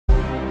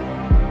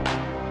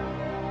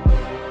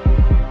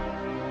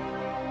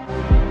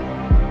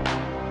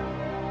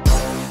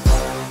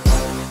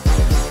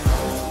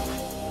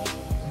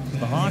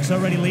Blackhawks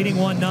already leading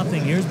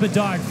 1-0. Here's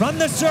Bedard from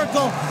the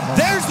circle.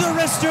 There's the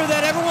wrister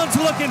that everyone's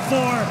looking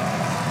for.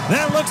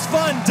 That looks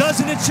fun,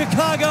 doesn't it,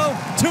 Chicago?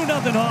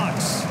 2-0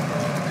 Hawks.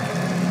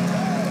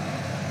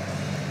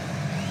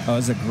 Oh,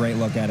 this is a great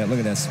look at it. Look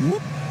at this.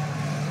 Whoop.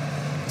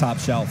 Top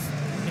shelf.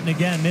 And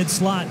again,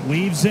 mid-slot,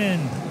 weaves in.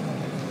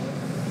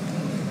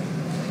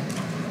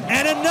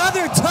 And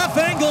another tough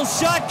angle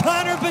shot,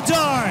 Connor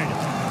Bedard.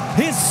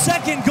 His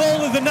second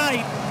goal of the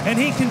night, and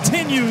he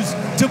continues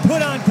to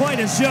put on quite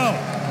a show.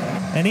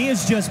 And he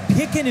is just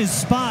picking his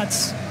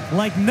spots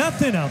like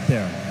nothing out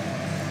there.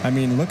 I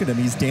mean, look at him.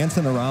 He's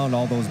dancing around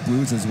all those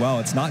blues as well.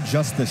 It's not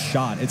just the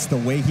shot. It's the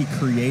way he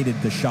created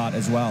the shot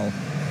as well.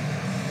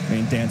 I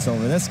mean, dance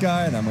over this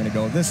guy, and I'm going to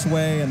go this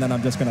way, and then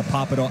I'm just going to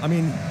pop it on. I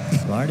mean,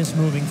 Bedard is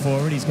moving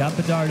forward. He's got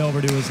Bedard over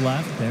to his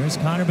left. There's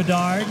Connor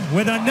Bedard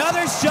with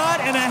another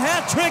shot and a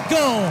hat-trick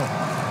goal.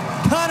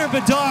 Connor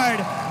Bedard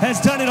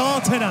has done it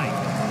all tonight.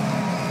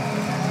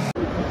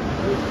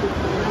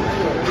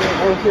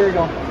 Oh, here we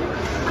go.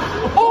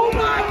 Oh,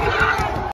 my God!